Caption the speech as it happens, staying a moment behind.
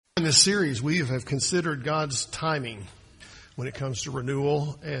In this series, we have considered God's timing when it comes to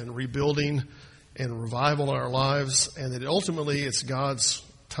renewal and rebuilding and revival in our lives, and that ultimately it's God's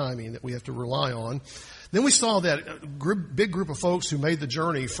timing that we have to rely on. Then we saw that big group of folks who made the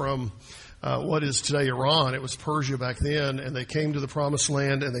journey from what is today Iran. It was Persia back then, and they came to the Promised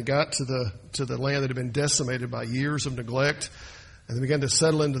Land, and they got to the land that had been decimated by years of neglect. And they began to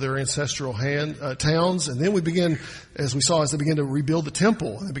settle into their ancestral towns. And then we began, as we saw, as they began to rebuild the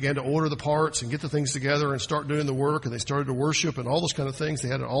temple. And they began to order the parts and get the things together and start doing the work. And they started to worship and all those kind of things. They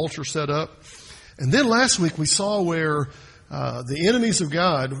had an altar set up. And then last week we saw where the enemies of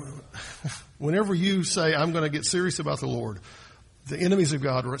God, whenever you say, I'm going to get serious about the Lord, the enemies of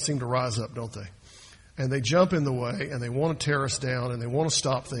God seem to rise up, don't they? And they jump in the way, and they want to tear us down, and they want to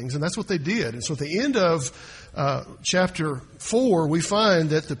stop things. And that's what they did. And so at the end of chapter 4, we find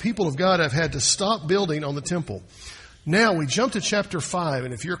that the people of God have had to stop building on the temple. Now we jump to chapter 5,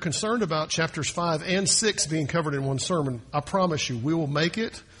 and if you're concerned about chapters 5 and 6 being covered in one sermon, I promise you we will make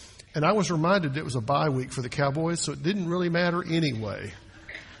it. And I was reminded it was a bye week for the Cowboys, so it didn't really matter anyway.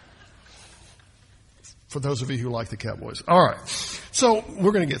 For those of you who like the Cowboys. All right. So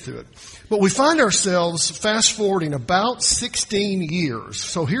we're going to get through it. But we find ourselves fast forwarding about 16 years.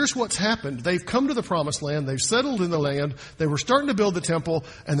 So here's what's happened. They've come to the Promised Land. They've settled in the land. They were starting to build the temple,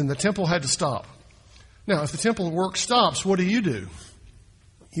 and then the temple had to stop. Now, if the temple work stops, what do?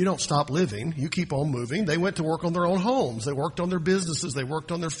 You don't stop living. You keep on moving. They went to work on their own homes. They worked on their businesses. They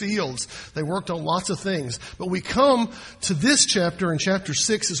worked on their fields. They worked on lots of things. But we come to this chapter in chapter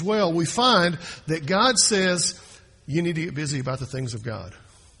 6 as well. We find that God says, you need to get busy about the things of God.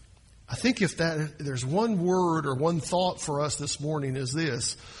 I think if there's one word or one thought for us this morning is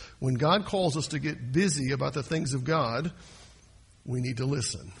this. When God calls us to get busy about the things of God, we need to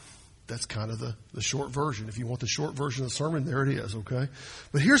listen. That's kind of the short version. If you want the short version of the sermon, there it is, okay?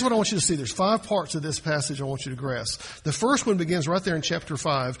 But here's what I want you to see. There's 5 parts of this passage I want you to grasp. The first one begins right there in chapter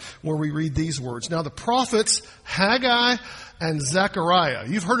 5 where we read these words. Now the prophets Haggai and Zechariah.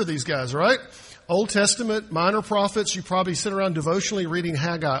 You've heard of these guys, right? Old Testament, minor prophets. You probably sit around devotionally reading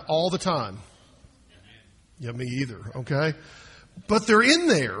Haggai all the time. Yeah, me either, okay? But they're in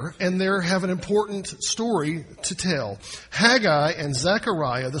there, and they have an important story to tell. Haggai and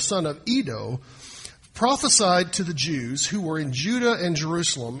Zechariah, the son of Iddo, prophesied to the Jews who were in Judah and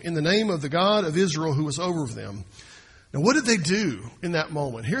Jerusalem in the name of the God of Israel who was over them. Now, what did they do in that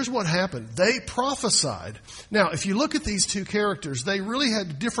moment? Here's what happened. They prophesied. Now, if you look at these two characters, they really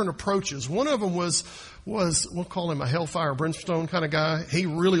had different approaches. One of them was we'll call him a hellfire brimstone kind of guy. He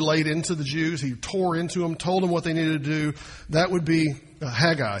really laid into the Jews. He tore into them, told them what they needed to do. That would be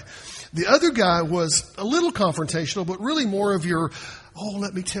Haggai. The other guy was a little confrontational, but really more of your,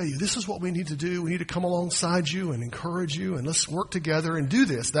 let me tell you, this is what we need to do. We need to come alongside you and encourage you, and let's work together and do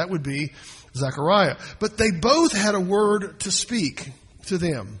this. That would be Zechariah. But they both had a word to speak to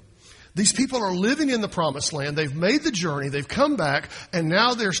them. These people are living in the Promised Land. They've made the journey. They've come back, and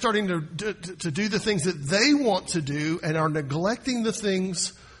now they're starting to do the things that they want to do and are neglecting the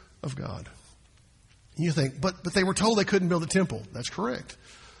things of God. And you think, but they were told they couldn't build a temple. That's correct.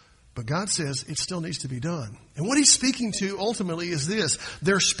 But God says it still needs to be done. And what he's speaking to ultimately is this.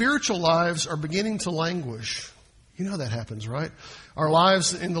 Their spiritual lives are beginning to languish. You know that happens, right? Our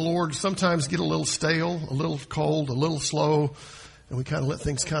lives in the Lord sometimes get a little stale, a little cold, a little slow, and we kind of let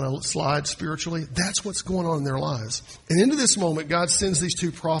things kind of slide spiritually. That's what's going on in their lives. And into this moment, God sends these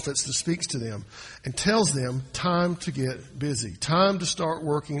 2 prophets to speak to them and tells them, time to get busy, time to start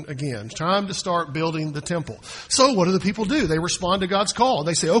working again, time to start building the temple. So what do the people do? They respond to God's call.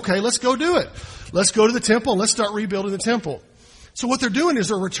 They say, okay, let's go do it. Let's go to the temple and let's start rebuilding the temple. So what they're doing is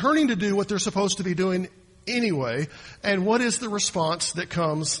they're returning to do what they're supposed to be doing anyway. And what is the response that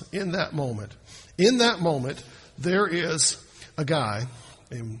comes in that moment? In that moment, there is a guy,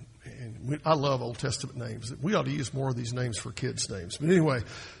 and I love Old Testament names. We ought to use more of these names for kids' names. But anyway,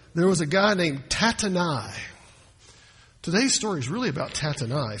 there was a guy named Tattenai. Today's story is really about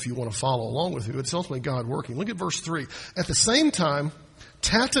Tattenai, if you want to follow along with it. It's ultimately God working. Look at verse 3. At the same time,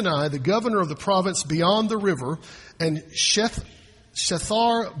 Tattenai, the governor of the province beyond the river, and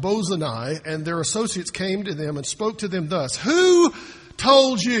Shethar-Bozenai and their associates came to them and spoke to them thus. Who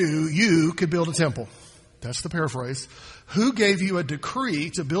told you could build a temple? That's the paraphrase. Who gave you a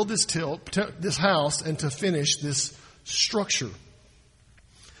decree to build this house and to finish this structure?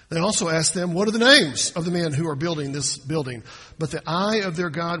 They also asked them, what are the names of the men who are building this building? But the eye of their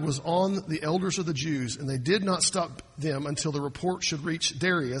God was on the elders of the Jews, and they did not stop them until the report should reach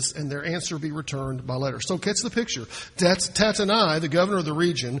Darius and their answer be returned by letter. So catch the picture. That's Tattenai, the governor of the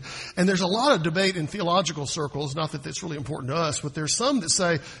region, and there's a lot of debate in theological circles, not that it's really important to us, but there's some that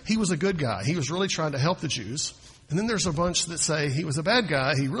say he was a good guy. He was really trying to help the Jews. And then there's a bunch that say he was a bad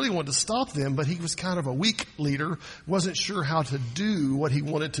guy. He really wanted to stop them, but he was kind of a weak leader, wasn't sure how to do what he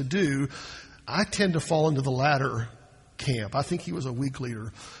wanted to do. I tend to fall into the latter camp. I think he was a weak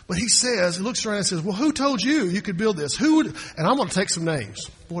leader. But he says, he looks around and says, well, who told you could build this? Who would? And I'm going to take some names.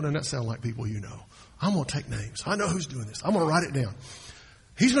 Boy, doesn't that sound like people you know. I'm going to take names. I know who's doing this. I'm going to write it down.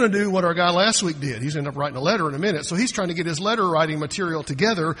 He's going to do what our guy last week did. He's going to end up writing a letter in a minute. So he's trying to get his letter writing material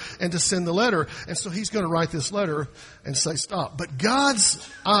together and to send the letter. And so he's going to write this letter and say, stop. But God's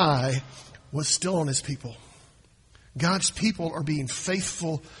eye was still on his people. God's people are being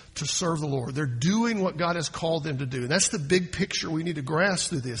faithful to serve the Lord. They're doing what God has called them to do. And that's the big picture we need to grasp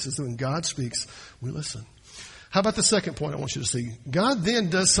through this, is that when God speaks, we listen. How about the second point I want you to see? God then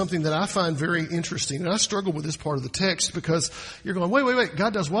does something that I find very interesting. And I struggle with this part of the text because you're going, wait.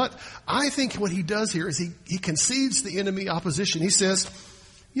 God does what? I think what he does here is he concedes the enemy opposition. He says,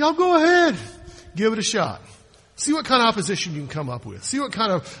 y'all go ahead. Give it a shot. See what kind of opposition you can come up with. See what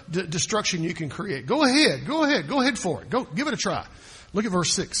kind of destruction you can create. Go ahead for it. Go, give it a try. Look at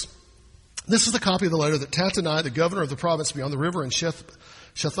verse 6. This is the copy of the letter that Tattenai, the governor of the province beyond the river, and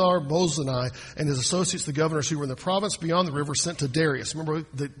Shethar-Bozenai and his associates, the governors who were in the province beyond the river, sent to Darius. Remember,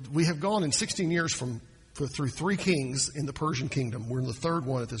 we have gone in 16 years through 3 kings in the Persian kingdom. We're in the 3rd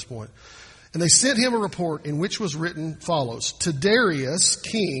one at this point. And they sent him a report in which was written follows: to Darius,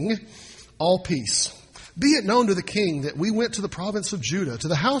 king, all peace. Be it known to the king that we went to the province of Judah, to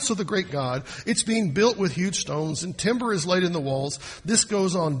the house of the great God. It's being built with huge stones, and timber is laid in the walls. This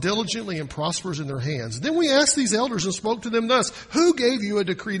goes on diligently and prospers in their hands. Then we asked these elders and spoke to them thus: who gave you a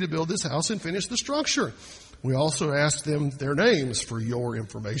decree to build this house and finish the structure? We also asked them their names for your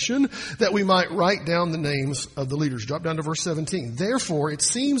information, that we might write down the names of the leaders. Drop down to verse 17. Therefore, it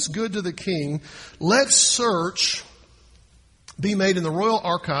seems good to the king. Let's search be made in the royal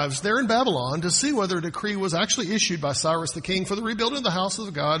archives there in Babylon to see whether a decree was actually issued by Cyrus the king for the rebuilding of the house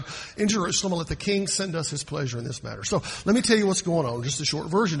of God in Jerusalem, and let the king send us his pleasure in this matter. So let me tell you what's going on, just a short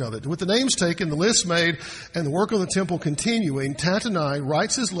version of it. With the names taken, the list made, and the work of the temple continuing, Tattenai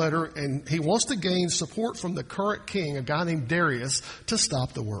writes his letter, and he wants to gain support from the current king, a guy named Darius, to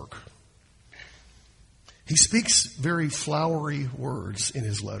stop the work. He speaks very flowery words in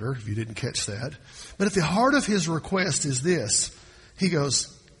his letter, if you didn't catch that. But at the heart of his request is this. He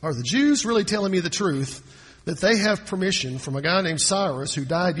goes, are the Jews really telling me the truth that they have permission from a guy named Cyrus who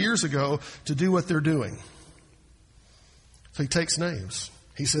died years ago to do what they're doing? So he takes names.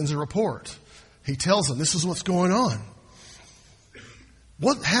 He sends a report. He tells them this is what's going on.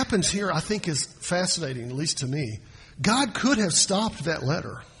 What happens here, I think, is fascinating, at least to me. God could have stopped that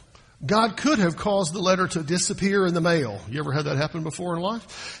letter. God could have caused the letter to disappear in the mail. You ever had that happen before in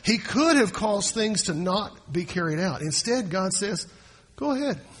life? He could have caused things to not be carried out. Instead, God says, go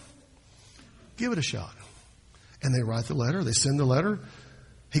ahead. Give it a shot. And they write the letter. They send the letter.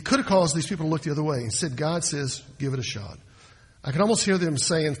 He could have caused these people to look the other way. Instead, God says, give it a shot. I can almost hear them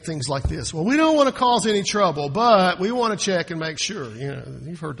saying things like this. Well, we don't want to cause any trouble, but we want to check and make sure. You know,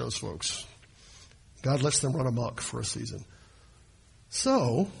 you've heard those folks. God lets them run amok for a season.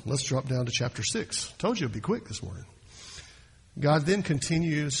 So, let's drop down to chapter 6. Told you it'd be quick this morning. God then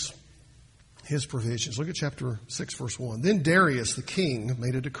continues his provisions. Look at chapter 6, verse 1. Then Darius, the king,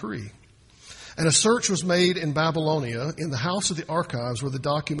 made a decree. And a search was made in Babylonia, in the house of the archives where the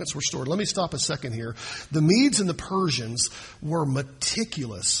documents were stored. Let me stop a second here. The Medes and the Persians were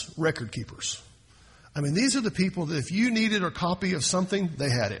meticulous record keepers. I mean, these are the people that if you needed a copy of something, they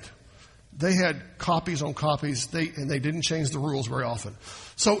had it. They had copies on copies, and they didn't change the rules very often.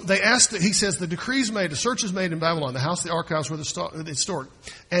 So they asked, he says, the decree's made, a search is made in Babylon, the house of the archives where it's stored,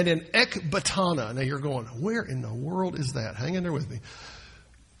 and in Ecbatana. Now you're going, where in the world is that? Hang in there with me.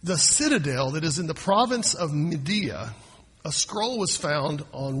 The citadel that is in the province of Media, a scroll was found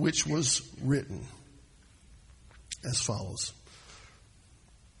on which was written as follows.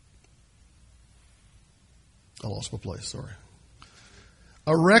 I lost my place, sorry.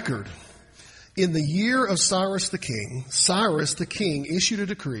 A record. In the year of Cyrus the king issued a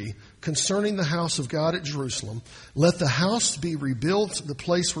decree concerning the house of God at Jerusalem. Let the house be rebuilt, the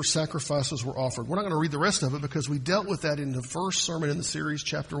place where sacrifices were offered. We're not going to read the rest of it because we dealt with that in the first sermon in the series,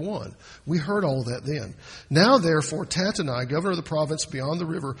 chapter 1. We heard all of that then. Now, therefore, Tattenai, governor of the province beyond the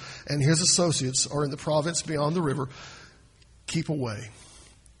river, and his associates are in the province beyond the river. Keep away.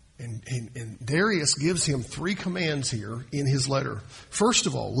 And Darius gives him 3 commands here in his letter. First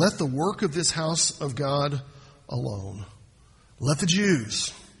of all, let the work of this house of God alone. Let the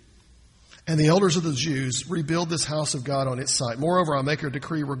Jews and the elders of the Jews rebuild this house of God on its site. Moreover, I make a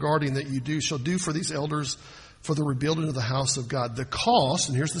decree regarding that you shall do for these elders for the rebuilding of the house of God. The cost,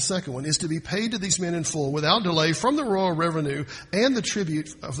 and here's the second one, is to be paid to these men in full without delay from the royal revenue and the tribute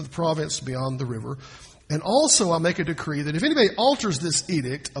of the province beyond the river. And also I make a decree that if anybody alters this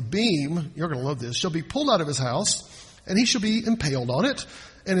edict, a beam, you're going to love this, shall be pulled out of his house, and he shall be impaled on it,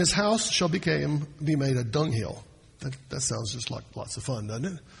 and his house shall be made a dunghill. That sounds just like lots of fun, doesn't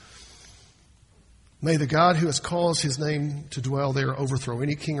it? May the God who has caused his name to dwell there overthrow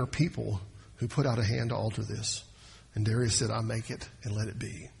any king or people who put out a hand to alter this. And Darius said, I make it, and let it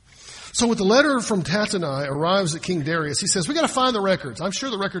be. So with the letter from Tattenai arrives at King Darius, he says, we got to find the records. I'm sure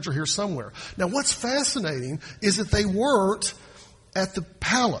the records are here somewhere. Now what's fascinating is that they weren't at the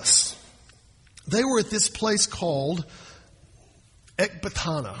palace. They were at this place called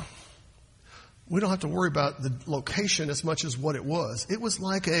Ecbatana. We don't have to worry about the location as much as what it was. It was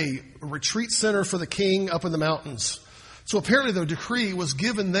like a retreat center for the king up in the mountains. So apparently the decree was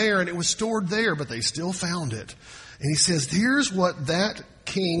given there and it was stored there, but they still found it. And he says, here's what that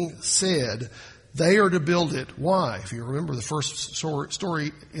king said. They are to build it. Why? If you remember the first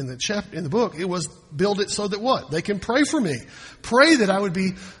story in the book, it was build it so that what? They can pray for me. Pray that I would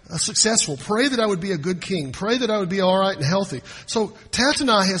be successful. Pray that I would be a good king. Pray that I would be all right and healthy. So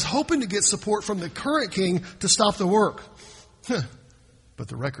Tattenai is hoping to get support from the current king to stop the work. But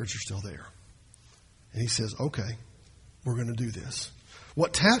the records are still there. And he says, okay, we're going to do this.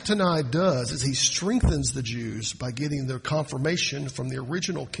 What Tattenai does is he strengthens the Jews by getting their confirmation from the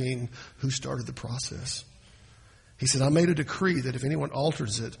original king who started the process. He said, I made a decree that if anyone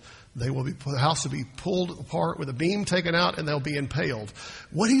alters it, the house will be pulled apart with a beam taken out and they'll be impaled.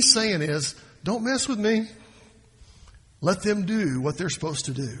 What he's saying is, don't mess with me. Let them do what they're supposed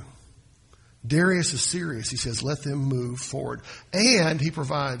to do. Darius is serious. He says, let them move forward. And he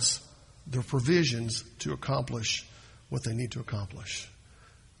provides the provisions to accomplish what they need to accomplish.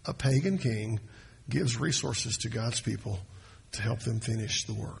 A pagan king gives resources to God's people to help them finish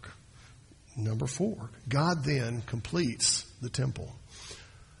the work. Number 4, God then completes the temple.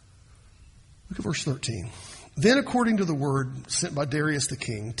 Look at verse 13. Then according to the word sent by Darius the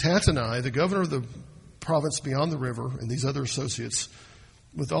king, Tattenai, the governor of the province beyond the river, and these other associates,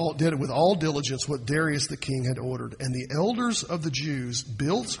 did with all diligence what Darius the king had ordered. And the elders of the Jews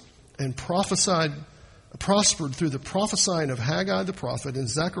built and prospered through the prophesying of Haggai the prophet and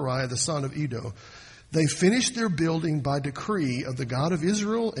Zechariah the son of Iddo. They finished their building by decree of the God of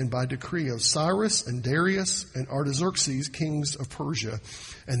Israel and by decree of Cyrus and Darius and Artaxerxes, kings of Persia.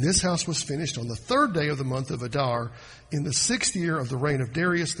 And this house was finished on the 3rd day of the month of Adar in the 6th year of the reign of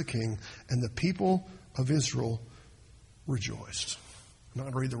Darius the king, and the people of Israel rejoiced. I'm not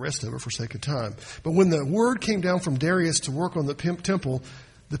going to read the rest of it for sake of time. But when the word came down from Darius to work on the temple,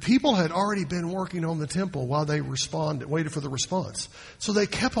 the people had already been working on the temple while they waited for the response. So they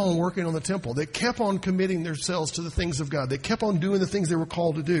kept on working on the temple. They kept on committing themselves to the things of God. They kept on doing the things they were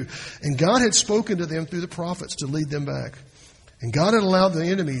called to do. And God had spoken to them through the prophets to lead them back. And God had allowed the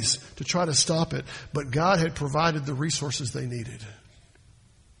enemies to try to stop it, but God had provided the resources they needed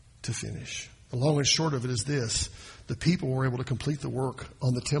to finish. The long and short of it is this. The people were able to complete the work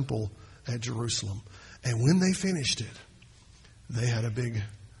on the temple at Jerusalem. And when they finished it, they had a big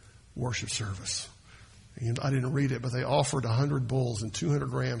worship service. I didn't read it, but they offered 100 bulls and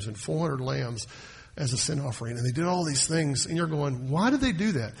 200 rams and 400 lambs as a sin offering. And they did all these things. And you're going, why did they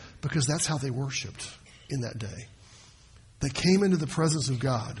do that? Because that's how they worshiped in that day. They came into the presence of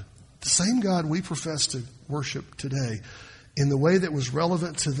God, the same God we profess to worship today, in the way that was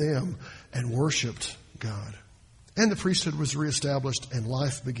relevant to them, and worshiped God. And the priesthood was reestablished and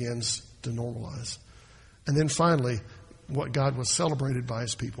life begins to normalize. And then finally, what God was celebrated by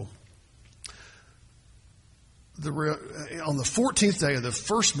his people. On the 14th day of the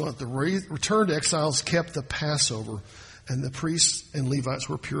first month, the returned exiles kept the Passover, and the priests and Levites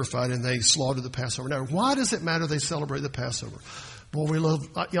were purified, and they slaughtered the Passover. Now, why does it matter they celebrate the Passover? Well,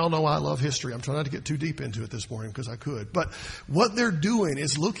 y'all know I love history. I'm trying not to get too deep into it this morning because I could. But what they're doing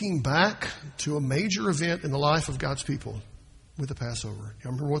is looking back to a major event in the life of God's people with the Passover. You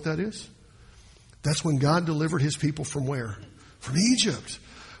remember what that is? That's when God delivered his people from where? From Egypt.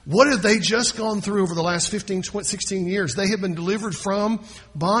 What have they just gone through over the last 15, 16 years? They have been delivered from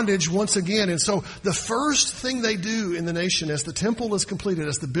bondage once again. And so the first thing they do in the nation as the temple is completed,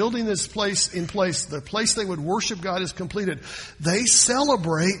 as the building is in place, the place they would worship God is completed, they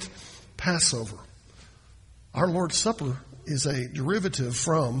celebrate Passover. Our Lord's Supper is a derivative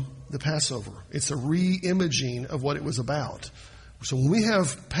from the Passover. It's a re-imaging of what it was about. So when we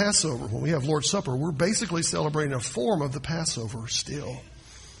have Passover, when we have Lord's Supper, we're basically celebrating a form of the Passover still.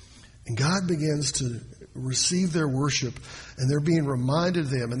 And God begins to receive their worship, and they're being reminded of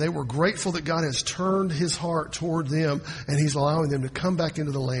them. And they were grateful that God has turned his heart toward them, and he's allowing them to come back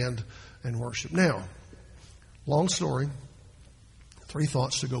into the land and worship. Now, long story, 3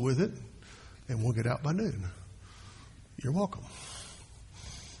 thoughts to go with it, and we'll get out by noon. You're welcome.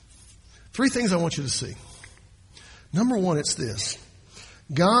 3 things I want you to see. Number 1, it's this.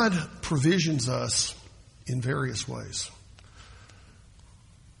 God provisions us in various ways.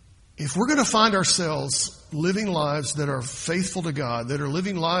 If we're going to find ourselves living lives that are faithful to God, that are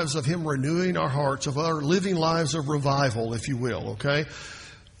living lives of him renewing our hearts, of our living lives of revival, if you will, okay?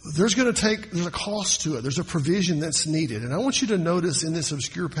 There's a cost to it. There's a provision that's needed. And I want you to notice in this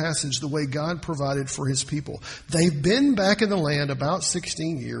obscure passage the way God provided for his people. They've been back in the land about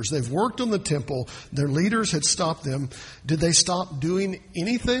 16 years. They've worked on the temple. Their leaders had stopped them. Did they stop doing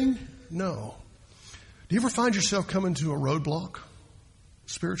anything? No. Do you ever find yourself coming to a roadblock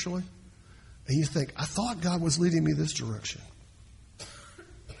spiritually? And you think, I thought God was leading me this direction.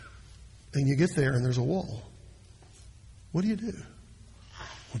 And you get there and there's a wall. What do you do?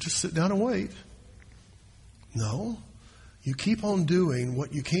 Well, just sit down and wait. No. You keep on doing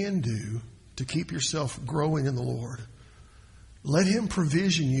what you can do to keep yourself growing in the Lord. Let him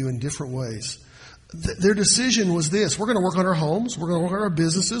provision you in different ways. Their decision was this. We're going to work on our homes. We're going to work on our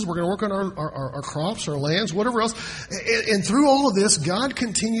businesses. We're going to work on our crops, our lands, whatever else. And through all of this, God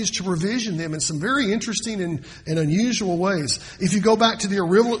continues to provision them in some very interesting and unusual ways. If you go back to the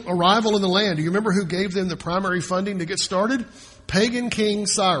arrival in the land, do you remember who gave them the primary funding to get started? Pagan King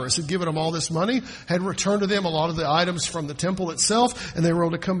Cyrus had given them all this money, had returned to them a lot of the items from the temple itself, and they were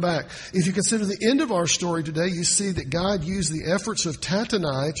able to come back. If you consider the end of our story today, you see that God used the efforts of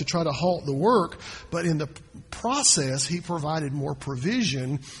Tattenai to try to halt the work, but in the process, he provided more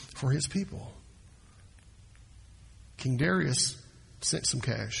provision for his people. King Darius sent some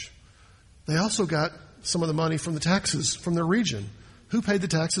cash. They also got some of the money from the taxes from their region. Who paid the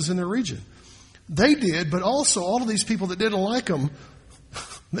taxes in their region? They did, but also all of these people that didn't like them,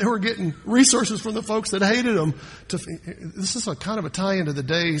 they were getting resources from the folks that hated them. This is a kind of a tie into the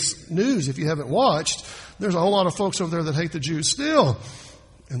day's news. If you haven't watched, there's a whole lot of folks over there that hate the Jews still,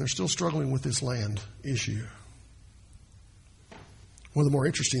 and they're still struggling with this land issue. One of the more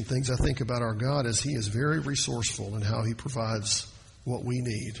interesting things I think about our God is he is very resourceful in how he provides what we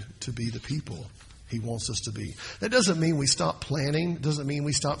need to be the people he wants us to be. That doesn't mean we stop planning. Doesn't mean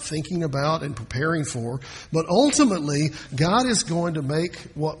we stop thinking about and preparing for. But ultimately, God is going to make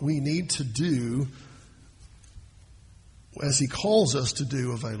what we need to do as he calls us to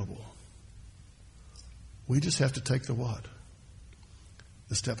do available. We just have to take the what?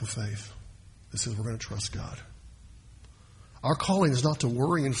 The step of faith that says we're going to trust God. Our calling is not to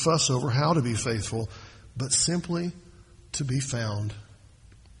worry and fuss over how to be faithful, but simply to be found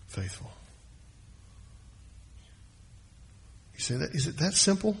faithful. You say, that is it that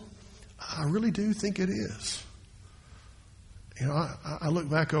simple? I really do think it is. You know, I look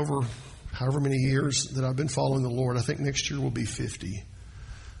back over however many years that I've been following the Lord. I think next year will be 50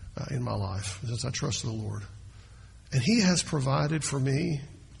 in my life since I trust the Lord. And he has provided for me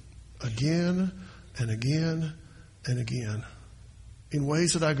again and again and again in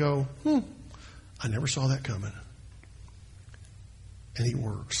ways that I go, I never saw that coming. And he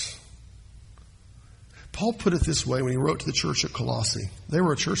works. Paul put it this way when he wrote to the church at Colossae. They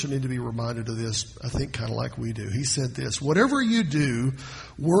were a church that needed to be reminded of this, I think, kind of like we do. He said this, whatever you do,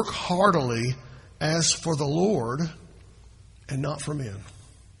 work heartily as for the Lord and not for men,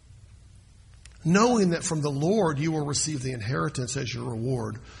 knowing that from the Lord you will receive the inheritance as your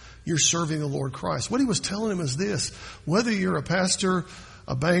reward. You're serving the Lord Christ. What he was telling him is this, whether you're a pastor,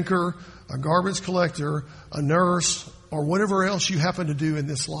 a banker, a garbage collector, a nurse, or whatever else you happen to do in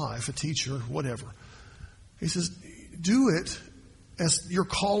this life, a teacher, whatever. He says, do it as you're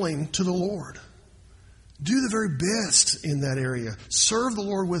calling to the Lord. Do the very best in that area. Serve the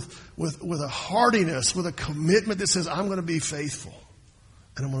Lord with a heartiness, with a commitment that says, I'm going to be faithful.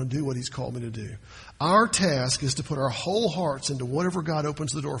 And I'm going to do what he's called me to do. Our task is to put our whole hearts into whatever God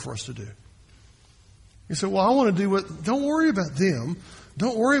opens the door for us to do. You say, well, I want to do what, don't worry about them.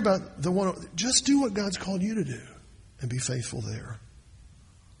 Don't worry about the one, just do what God's called you to do and be faithful there.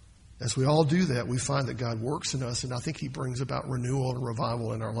 As we all do that, we find that God works in us, and I think he brings about renewal and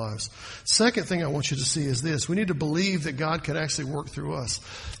revival in our lives. Second thing I want you to see is this. We need to believe that God can actually work through us.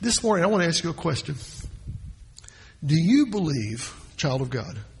 This morning, I want to ask you a question. Do you believe, child of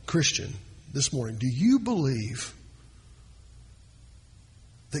God, Christian, this morning, do you believe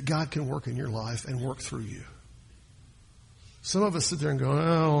that God can work in your life and work through you. Some of us sit there and go,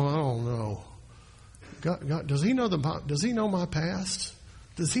 oh, I don't know. God, does He know my past?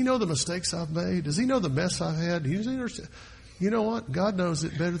 Does He know the mistakes I've made? Does He know the mess I've had? Does He understand? You know what? God knows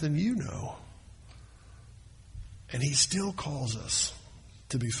it better than you know. And He still calls us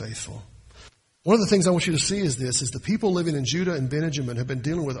to be faithful. One of the things I want you to see is this: is the people living in Judah and Benjamin have been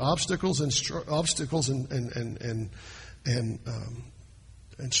dealing with obstacles and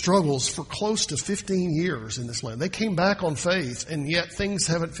struggles for close to 15 years in this land. They came back on faith, and yet things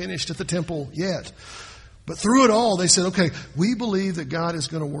haven't finished at the temple yet. But through it all, they said, okay, we believe that God is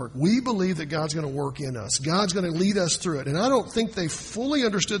going to work. We believe that God's going to work in us. God's going to lead us through it. And I don't think they fully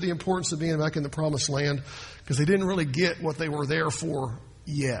understood the importance of being back in the promised land because they didn't really get what they were there for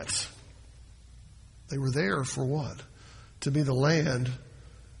yet. They were there for what? To be the land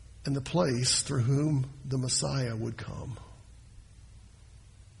and the place through whom the Messiah would come.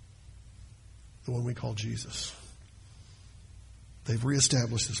 The one we call Jesus. They've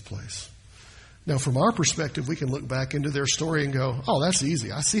reestablished this place. Now, from our perspective, we can look back into their story and go, oh, that's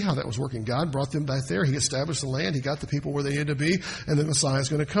easy. I see how that was working. God brought them back there. He established the land. He got the people where they needed to be, and the Messiah is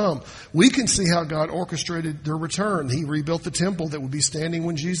going to come. We can see how God orchestrated their return. He rebuilt the temple that would be standing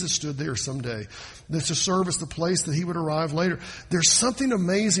when Jesus stood there someday. That's to serve as the place that He would arrive later. There's something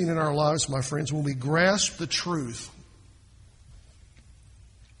amazing in our lives, my friends, when we grasp the truth.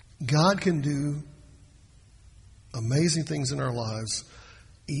 God can do amazing things in our lives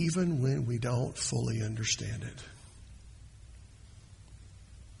even when we don't fully understand it.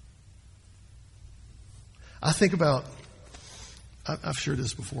 I think about, I've shared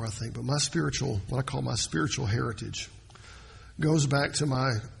this before, I think, but what I call my spiritual heritage goes back to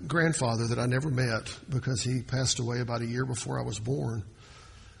my grandfather that I never met because he passed away about a year before I was born.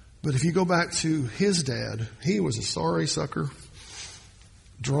 But if you go back to his dad, he was a sorry sucker,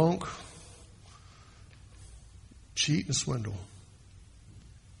 drunk, cheat and swindle.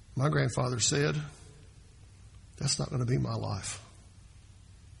 My grandfather said, that's not going to be my life.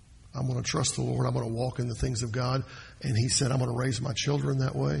 I'm going to trust the Lord. I'm going to walk in the things of God. And he said, I'm going to raise my children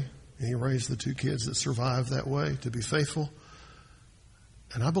that way. And he raised the 2 kids that survived that way to be faithful.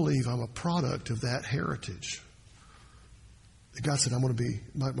 And I believe I'm a product of that heritage. God said, I'm going to be,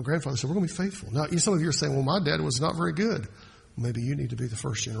 my grandfather said, we're going to be faithful. Now, some of you are saying, well, my dad was not very good. Maybe you need to be the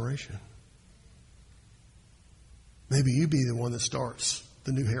first generation. Maybe you be the one that starts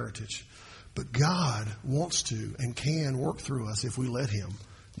the new heritage. But God wants to and can work through us if we let Him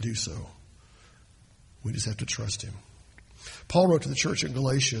do so. We just have to trust Him. Paul wrote to the church in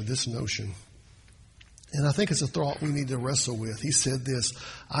Galatia this notion, and I think it's a thought we need to wrestle with. He said this: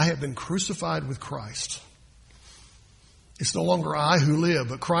 I have been crucified with Christ. It's no longer I who live,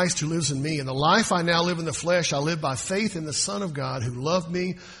 but Christ who lives in me. And the life I now live in the flesh, I live by faith in the Son of God who loved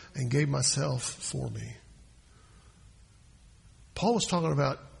me and gave Himself for me. Paul was talking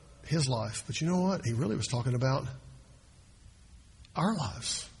about his life, but you know what? He really was talking about our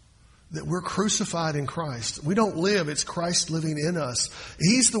lives. That we're crucified in Christ. We don't live, it's Christ living in us.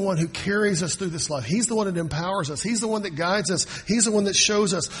 He's the one who carries us through this life. He's the one that empowers us. He's the one that guides us. He's the one that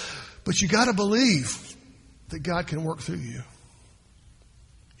shows us. But you got to believe that God can work through you.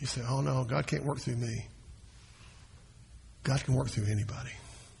 You say, oh no, God can't work through me. God can work through anybody.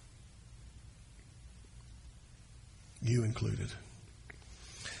 You included.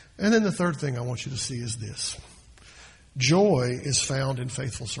 And then the third thing I want you to see is this. Joy is found in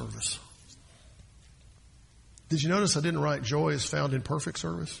faithful service. Did you notice I didn't write joy is found in perfect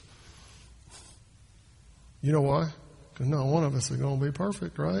service? You know why? Because not one of us is going to be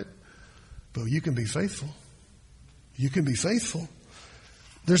perfect, right? But you can be faithful. You can be faithful.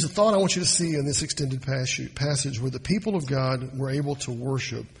 There's a thought I want you to see in this extended passage where the people of God were able to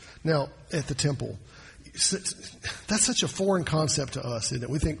worship. Now, at the temple. That's such a foreign concept to us, isn't it?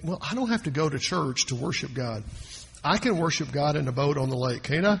 We think, well, I don't have to go to church to worship God. I can worship God in a boat on the lake.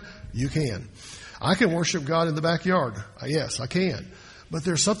 Can't I? You can. I can worship God in the backyard. Yes, I can. But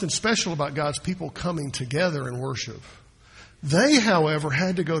there's something special about God's people coming together and worship. They, however,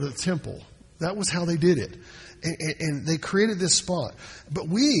 had to go to the temple. That was how they did it. And they created this spot. But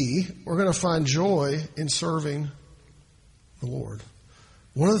we are going to find joy in serving the Lord.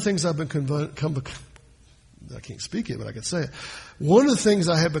 One of the things I've been I can't speak it, but I can say it. One of the things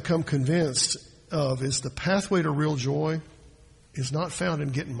I have become convinced of is the pathway to real joy is not found in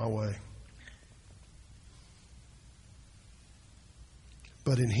getting my way,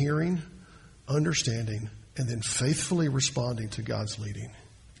 but in hearing, understanding, and then faithfully responding to God's leading.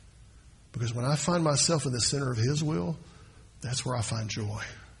 Because when I find myself in the center of His will, that's where I find joy.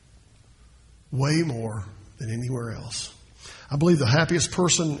 Way more than anywhere else. I believe the happiest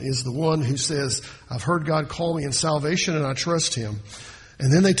person is the one who says, I've heard God call me in salvation and I trust Him.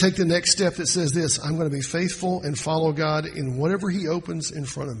 And then they take the next step that says this, I'm going to be faithful and follow God in whatever He opens in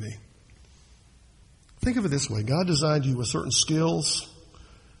front of me. Think of it this way. God designed you with certain skills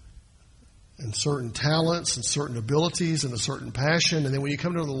and certain talents and certain abilities and a certain passion. And then when you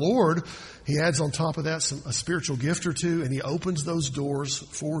come to the Lord, He adds on top of that a spiritual gift or two, and He opens those doors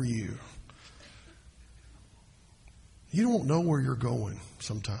for you. You don't know where you're going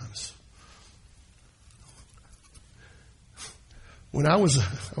sometimes. When I was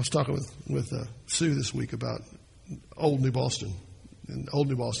talking with Sue this week about Old New Boston. And Old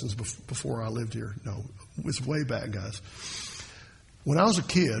New Boston's before I lived here. No, it's way back, guys. When I was a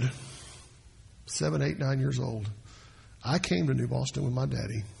kid, 7, 8, 9 years old, I came to New Boston with my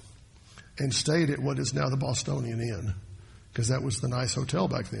daddy and stayed at what is now the Bostonian Inn, because that was the nice hotel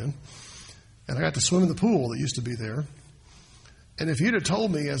back then. And I got to swim in the pool that used to be there. And if you'd have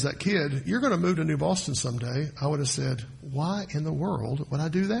told me as that kid, you're going to move to New Boston someday, I would have said, why in the world would I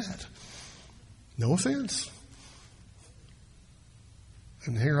do that? No offense.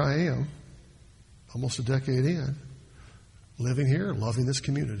 And here I am, almost a decade in, living here, loving this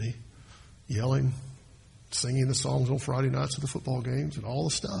community, yelling, singing the songs on Friday nights at the football games and all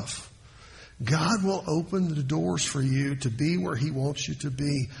the stuff. God will open the doors for you to be where He wants you to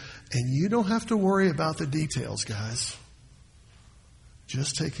be. And you don't have to worry about the details, guys.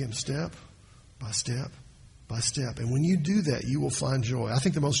 Just take Him step by step by step. And when you do that, you will find joy. I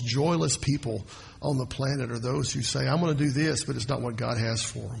think the most joyless people on the planet are those who say, I'm going to do this, but it's not what God has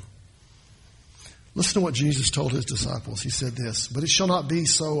for them. Listen to what Jesus told His disciples. He said this, but it shall not be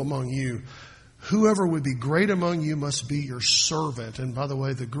so among you. Whoever would be great among you must be your servant. And by the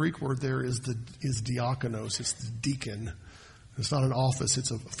way, the Greek word there is diakonos. It's the deacon. It's not an office,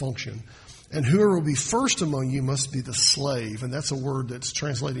 it's a function. And whoever will be first among you must be the slave. And that's a word that's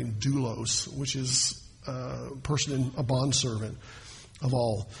translating doulos, which is a person, a bondservant of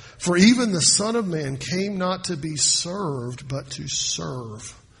all. For even the Son of Man came not to be served, but to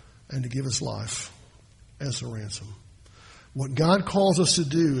serve and to give His life as a ransom. What God calls us to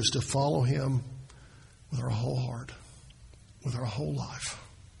do is to follow Him with our whole heart, with our whole life.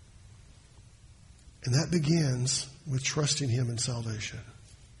 And that begins with trusting Him in salvation.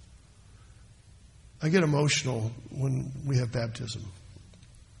 I get emotional when we have baptism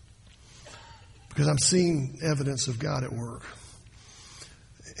because I'm seeing evidence of God at work.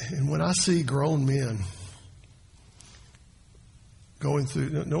 And when I see grown men going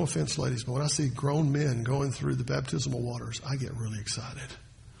through, no offense, ladies, but when I see grown men going through the baptismal waters, I get really excited.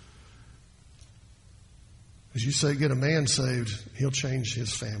 As you say, get a man saved, he'll change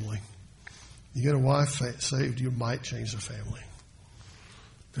his family. You get a wife saved, you might change the family.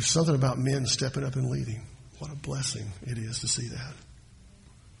 There's something about men stepping up and leading. What a blessing it is to see that.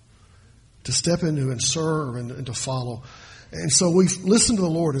 To step into and serve and to follow. And so we listen to the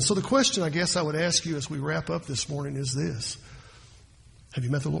Lord. And so the question I guess I would ask you as we wrap up this morning is this. Have you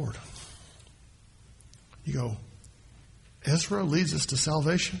met the Lord? You go, Ezra leads us to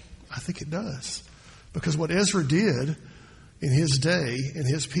salvation? I think it does. Because what Ezra did in his day, in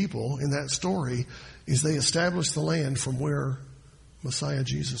his people, in that story, is they established the land from where Messiah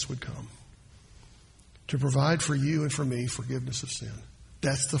Jesus would come to provide for you and for me forgiveness of sin.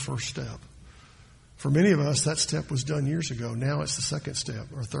 That's the first step. For many of us, that step was done years ago. Now it's the second step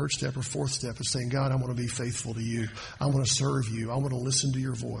or third step or fourth step of saying, God, I want to be faithful to you. I want to serve you. I want to listen to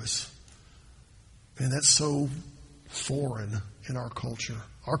your voice. And that's so foreign in our culture.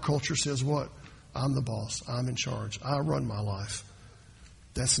 Our culture says what? I'm the boss. I'm in charge. I run my life.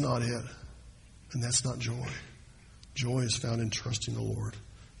 That's not it. And that's not joy. Joy is found in trusting the Lord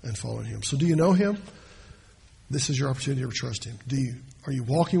and following Him. So do you know Him? This is your opportunity to trust Him. Are you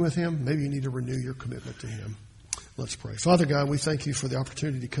walking with Him? Maybe you need to renew your commitment to Him. Let's pray. Father God, we thank you for the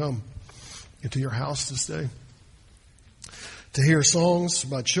opportunity to come into your house this day. To hear songs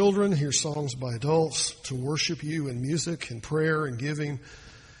by children, hear songs by adults, to worship you in music and prayer and giving.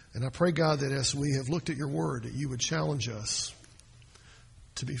 And I pray, God, that as we have looked at your word, that you would challenge us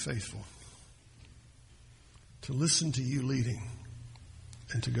to be faithful, to listen to you leading,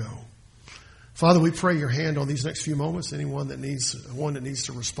 and to go. Father, we pray your hand on these next few moments. Anyone that needs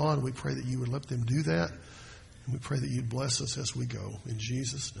to respond, we pray that you would let them do that. And we pray that you'd bless us as we go. In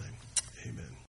Jesus' name, amen.